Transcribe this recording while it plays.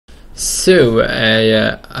So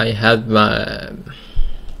I had my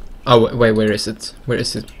wait, where is it? Where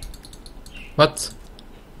is it? What?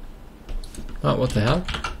 Oh, what the hell?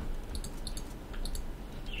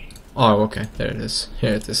 Oh, okay, there it is.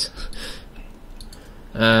 Here it is.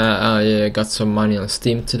 I got some money on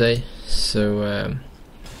Steam today, so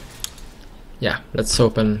yeah, let's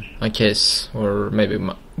open a case, or maybe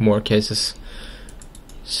more cases.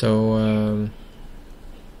 So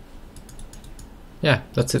yeah,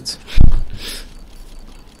 that's it.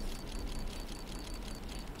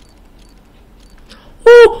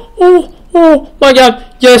 Oh my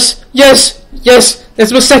god, yes, yes, yes,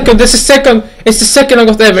 it's my second, this is second, it's the second I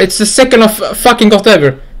got ever, it's the second I fucking got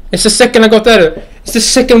ever, it's the second I got ever, it's the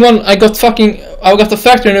second one I got fucking, I got the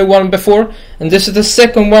factory new one before, and this is the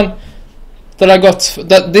second one that I got,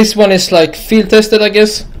 this one is like field tested I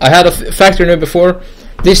guess, I had a factory new before,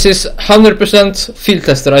 this is 100% field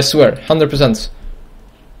tested, I swear, 100%.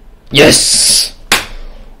 Yes!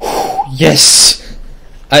 Yes!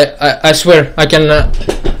 I swear, I can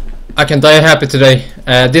die happy today.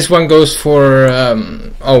 This one goes for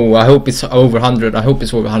oh, I hope it's over 100. I hope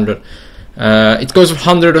it's over 100. It goes for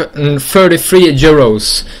 133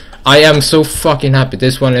 euros. I am so fucking happy.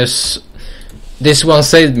 This one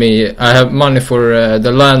saved me. I have money for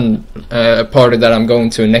the LAN party that I'm going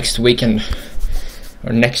to next weekend,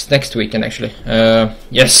 or next weekend actually.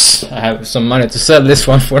 Yes, I have some money to sell this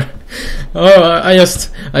one for. Oh, I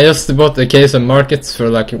just bought the case on market for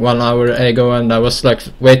like 1 hour ago, and I was like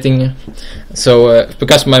waiting. So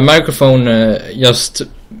because my microphone I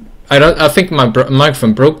think my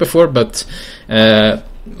microphone broke before, but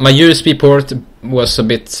my USB port was a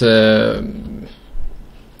bit you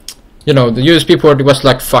know, the USB port was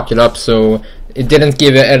like fuck it up, so it didn't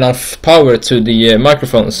give enough power to the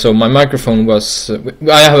microphone. So my microphone was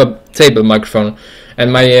I have a table microphone,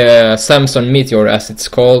 and my Samsung Meteor, as it's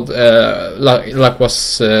called,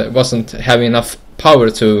 wasn't having enough power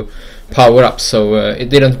to power up, so it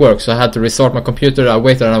didn't work. So I had to restart my computer. I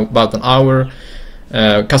waited about an hour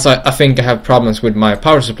because I think I have problems with my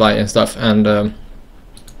power supply and stuff. And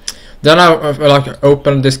then I like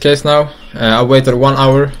opened this case now. I waited 1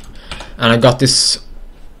 hour, and I got this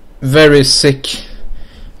very sick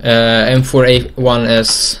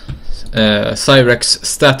M4A1-S Cyrex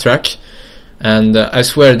StatTrak. And I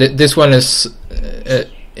swear this one is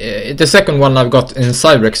the second one I've got in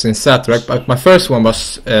Cyrex in StatTrak, but my first one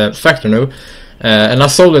was factory new, and I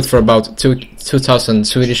sold it for about 2,000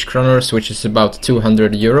 Swedish kronor, which is about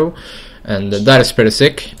 200 euro, and that is pretty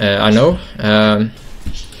sick. I know.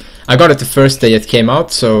 I got it the first day it came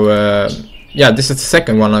out, so yeah, this is the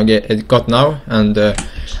second one I got now, and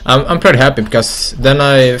I'm pretty happy, because then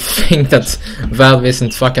I think that Valve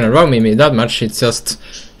isn't fucking around me that much. It's just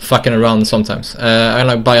fucking around sometimes. And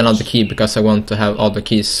I buy another key because I want to have all the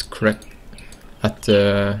keys correct at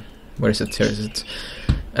where is it? Here is it.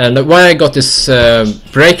 And why I got this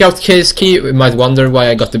breakout case key, you might wonder why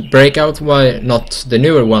I got the breakout, why not the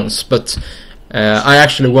newer ones, but I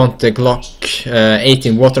actually want the Glock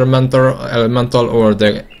 18 Water Elemental or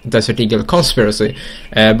the Desert Eagle Conspiracy,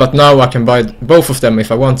 but now I can buy both of them if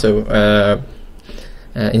I want to,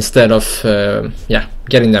 instead of yeah,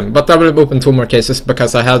 getting them. But I will open 2 more cases,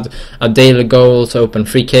 because I had a daily goal to open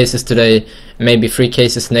 3 cases today, maybe 3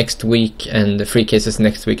 cases next week, and 3 cases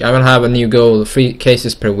next week. I will have a new goal, 3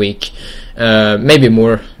 cases per week, maybe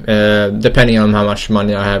more, depending on how much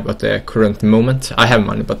money I have at the current moment. I have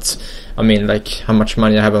money, but I mean like how much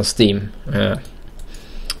money I have on Steam,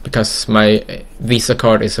 because my Visa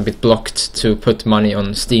card is a bit blocked to put money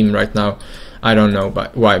on Steam right now. I don't know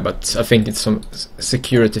why, but I think it's some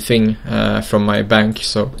security thing from my bank.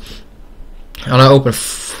 So I'm gonna open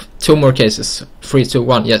 2 more cases. 3, 2,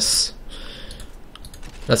 1, yes.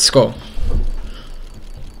 Let's go.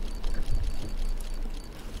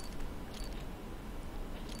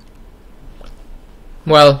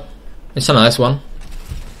 Well, it's a nice one.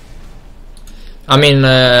 I mean,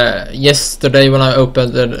 yesterday when I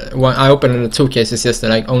opened the 2 cases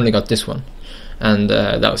yesterday, I only got this one, and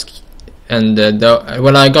that was. And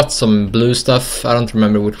when I got some blue stuff, I don't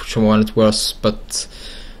remember which one it was, but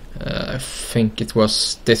I think it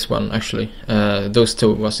was this one actually. Those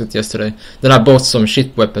 2 was it yesterday. Then I bought some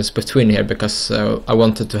shit weapons between here, because I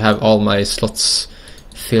wanted to have all my slots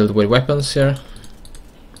filled with weapons here.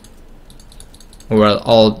 Well,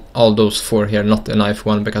 all those 4 here, not the knife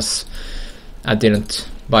one, because I didn't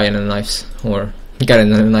buy any knives or get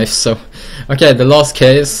any knives. So okay, the last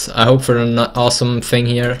case. I hope for an awesome thing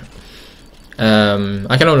here.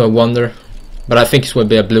 I can only wonder, but I think it will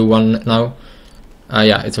be a blue one now.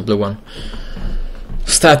 Yeah, it's a blue one.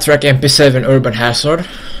 StatTrak MP7 Urban Hazard.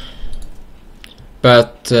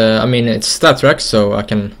 but I mean it's StatTrak, so I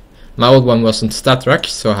can. My old one wasn't StatTrak,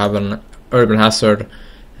 so I have an Urban Hazard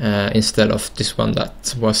instead of this one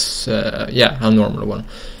that was yeah, a normal one.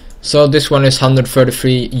 So this one is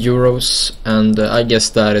 133 euros, and I guess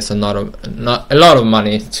that is not a lot of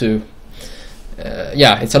money to.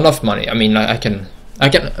 Yeah, it's enough money. I mean, I can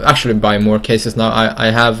actually buy more cases now.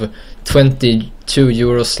 I have 22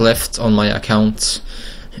 euros left on my account.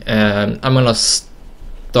 I'm gonna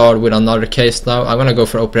start with another case now. I'm gonna go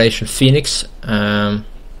for Operation Phoenix.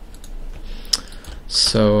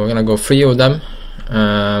 So I'm gonna go 3 of them.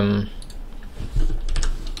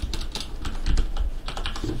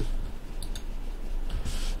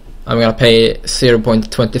 I'm gonna pay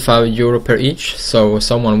 0.25 euro per each, so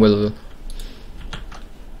someone will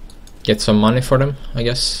get some money for them, I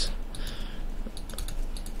guess.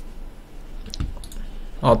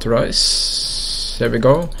 Authorize. There we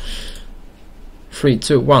go. 3,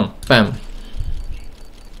 2, 1, bam.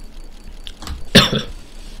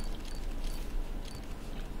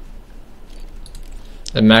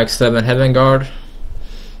 The Mag 7 Heaven Guard.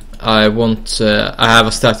 I won't. I have a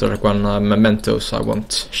StatTrak one, Memento, so I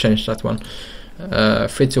won't change that one.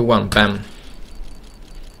 3, 2, 1, bam.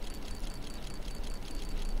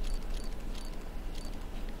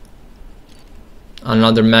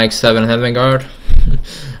 Another Mag 7 Heaven Guard.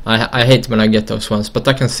 I hate when I get those ones, but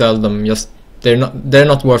I can sell them. Just they're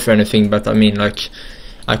not worth anything, but I mean, like,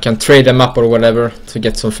 I can trade them up or whatever to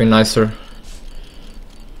get something nicer.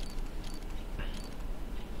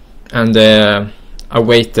 And I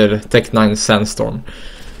waited Tech 9 Sandstorm.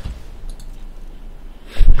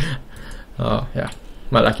 Oh yeah,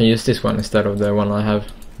 well, I can use this one instead of the one I have.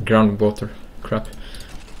 Groundwater crap.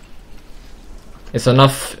 It's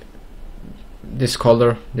enough. This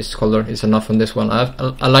color is enough on this one.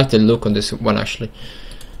 I like the look on this one actually,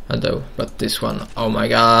 though. But this one, oh my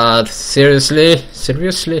god, seriously,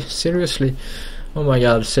 oh my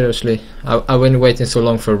god, seriously. I've been waiting so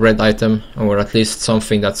long for a red item, or at least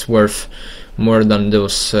something that's worth more than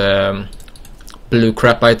those blue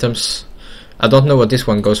crap items. I don't know what this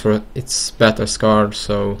one goes for. It's better scarred,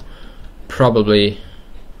 so probably,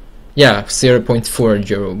 yeah, 0.4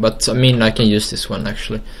 euro. But I mean, I can use this one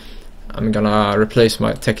actually. I'm gonna replace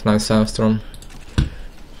my Tech 9 Sandstorm.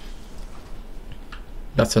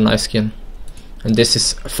 That's a nice skin, and this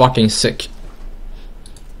is fucking sick.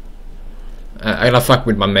 I gotta fuck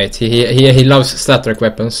with my mate. He loves StatTrak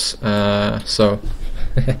weapons, so.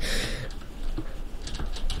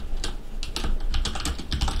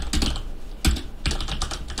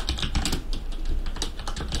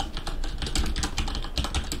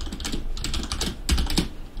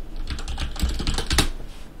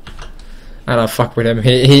 I don't fuck with him.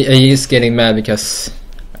 He is getting mad because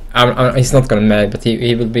he's not gonna mad, but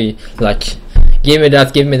he will be like, give me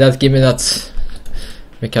that,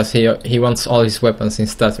 because he wants all his weapons in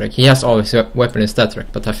StatTrak. He has all his weapons in StatTrak,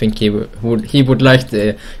 but I think he would like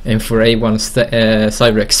the M4A1-S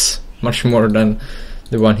Cyrex much more than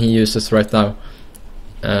the one he uses right now.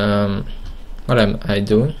 What am I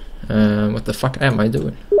doing? What the fuck am I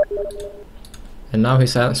doing? And now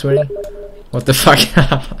he's answering. What the fuck?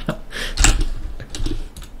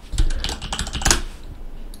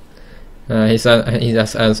 He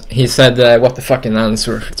said what the fucking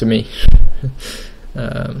answer to me.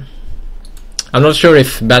 I'm not sure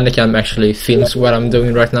if Bandicam actually films what I'm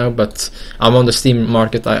doing right now, but I'm on the Steam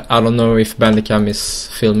market. I don't know if Bandicam is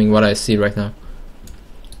filming what I see right now.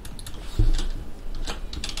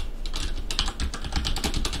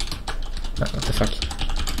 What the fuck?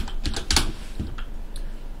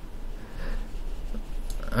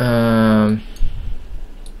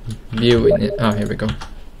 Viewing it. Oh, here we go.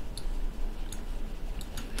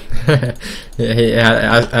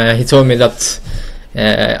 He told me that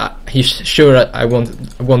he's sure I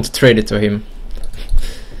won't trade it to him,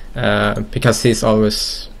 because he's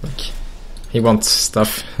always like, he wants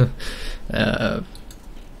stuff.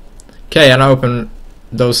 Okay, and I open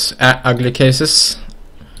those ugly cases.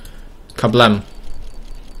 Kablam.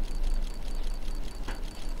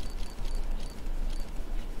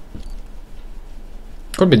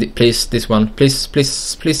 Could be please this one. Please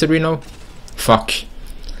Reno. Fuck.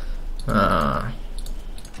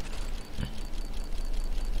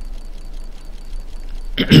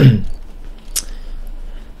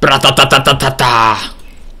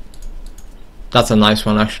 That's a nice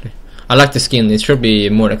one actually. I like the skin. It should be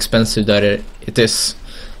more expensive than it is,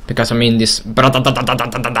 because I mean this.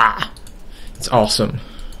 It's awesome.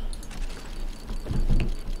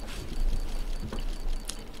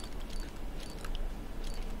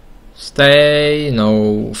 Stay.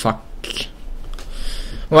 No, fuck.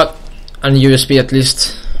 Well, and USB at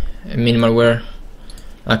least. Minimal wear.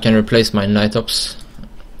 I can replace my night ops.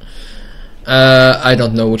 I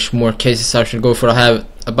don't know which more cases I should go for. I have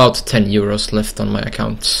about 10 euros left on my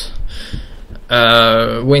account.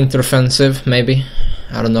 Winter offensive, maybe.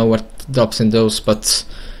 I don't know what drops in those, but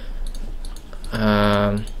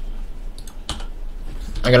I'm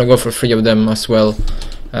gonna go for 3 of them as well.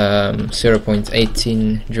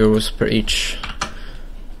 0.18 euros per each.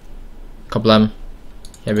 Kablam.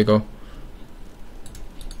 Here we go.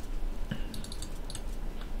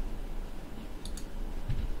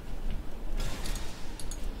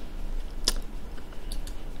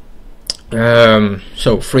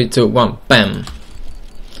 So 3, 2, 1, bam.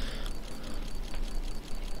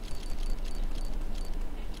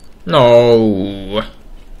 No.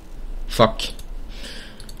 Fuck.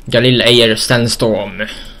 Galil Sandstorm.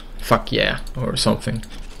 Fuck yeah, or something.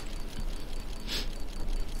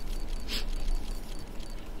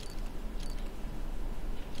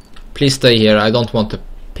 Please stay here. I don't want the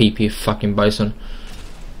PP fucking bison.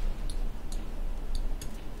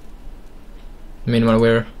 Minimal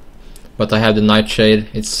wear. But I have the nightshade,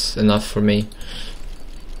 it's enough for me.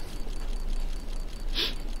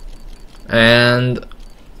 And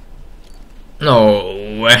no,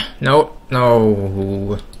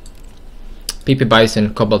 PP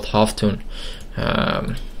Bison, Cobalt Halftone.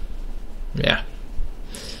 Yeah.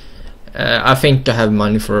 I think I have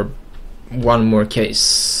money for one more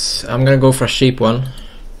case. I'm gonna go for a cheap one.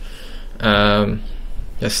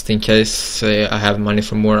 Just in case I have money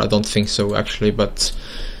for more. I don't think so actually, but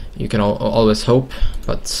you can always hope.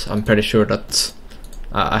 But I'm pretty sure that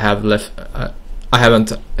I have left. I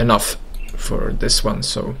haven't enough for this one.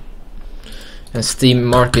 So, and Steam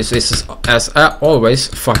Marcus is as always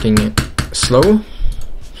fucking slow.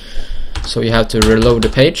 So you have to reload the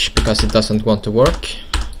page because it doesn't want to work.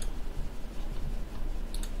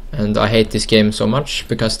 And I hate this game so much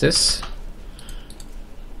because this.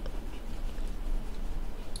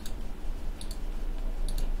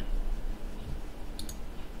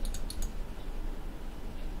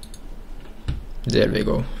 There we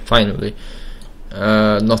go, finally.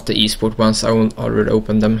 Not the esport ones, I already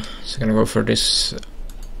opened them. So I'm gonna go for this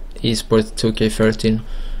esport 2K13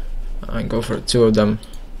 and go for 2 of them.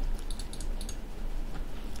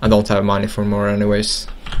 I don't have money for more anyways.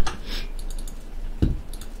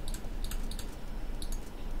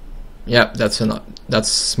 Yeah,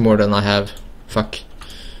 that's more than I have. Fuck.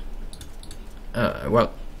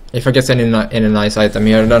 Well, if I get any nice item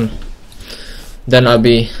here, then I'll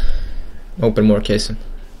be open more cases.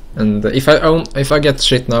 And if I get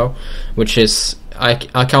shit now, which is I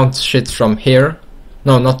count shit from here.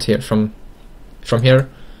 No, not here. From here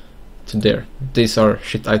to there. These are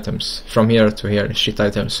shit items. From here to here, shit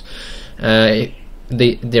items.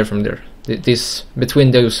 There from there. This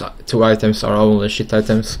between those 2 items are only shit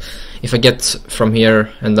items. If I get from here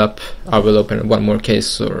and up, I will open 1 more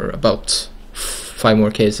case or about 5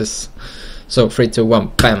 more cases. So 3, 2,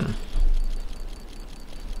 1, bam.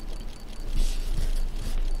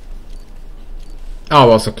 Oh, I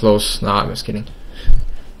was so close. Nah, I'm just kidding.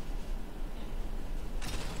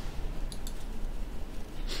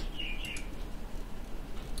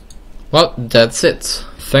 Well, that's it.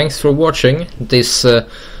 Thanks for watching this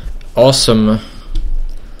awesome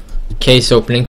case opening.